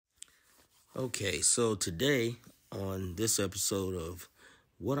Okay, so today on this episode of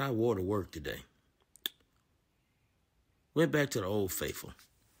What I Wore to Work Today, went back to the old faithful,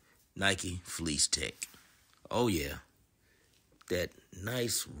 Nike Fleece Tech. Oh yeah, that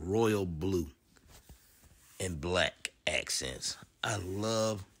nice royal blue and black accents. I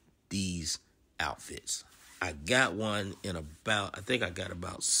love these outfits. I got one I think I got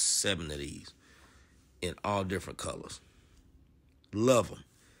about 7 of these in all different colors. Love them.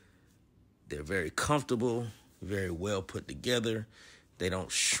 They're very comfortable, very well put together. They don't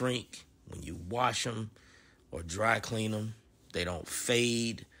shrink when you wash them or dry clean them. They don't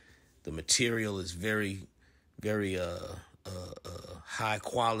fade. The material is very, very high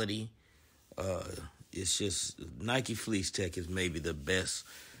quality. It's just Nike Fleece Tech is maybe the best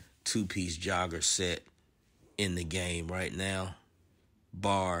two-piece jogger set in the game right now,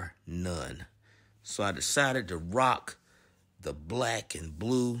 bar none. So I decided to rock the black and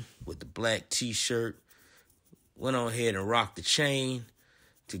blue with the black t-shirt. Went on ahead and rocked the chain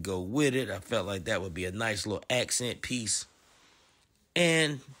to go with it. I felt like that would be a nice little accent piece.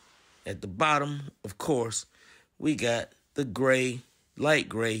 And at the bottom, of course, we got the light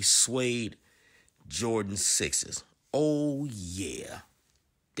gray suede Jordan 6s. Oh yeah,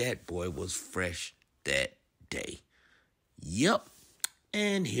 that boy was fresh that day. Yep.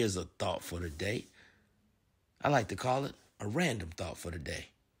 And here's a thought for the day. I like to call it a random thought for the day.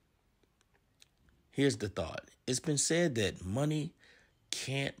 Here's the thought. It's been said that money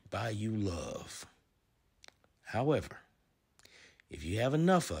can't buy you love. However, if you have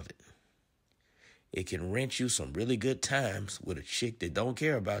enough of it, it can rent you some really good times with a chick that don't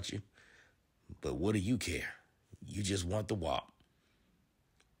care about you. But what do you care? You just want the wop.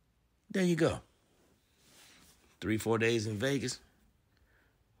 There you go. 3-4 days in Vegas.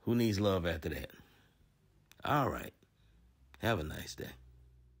 Who needs love after that? All right. Have a nice day.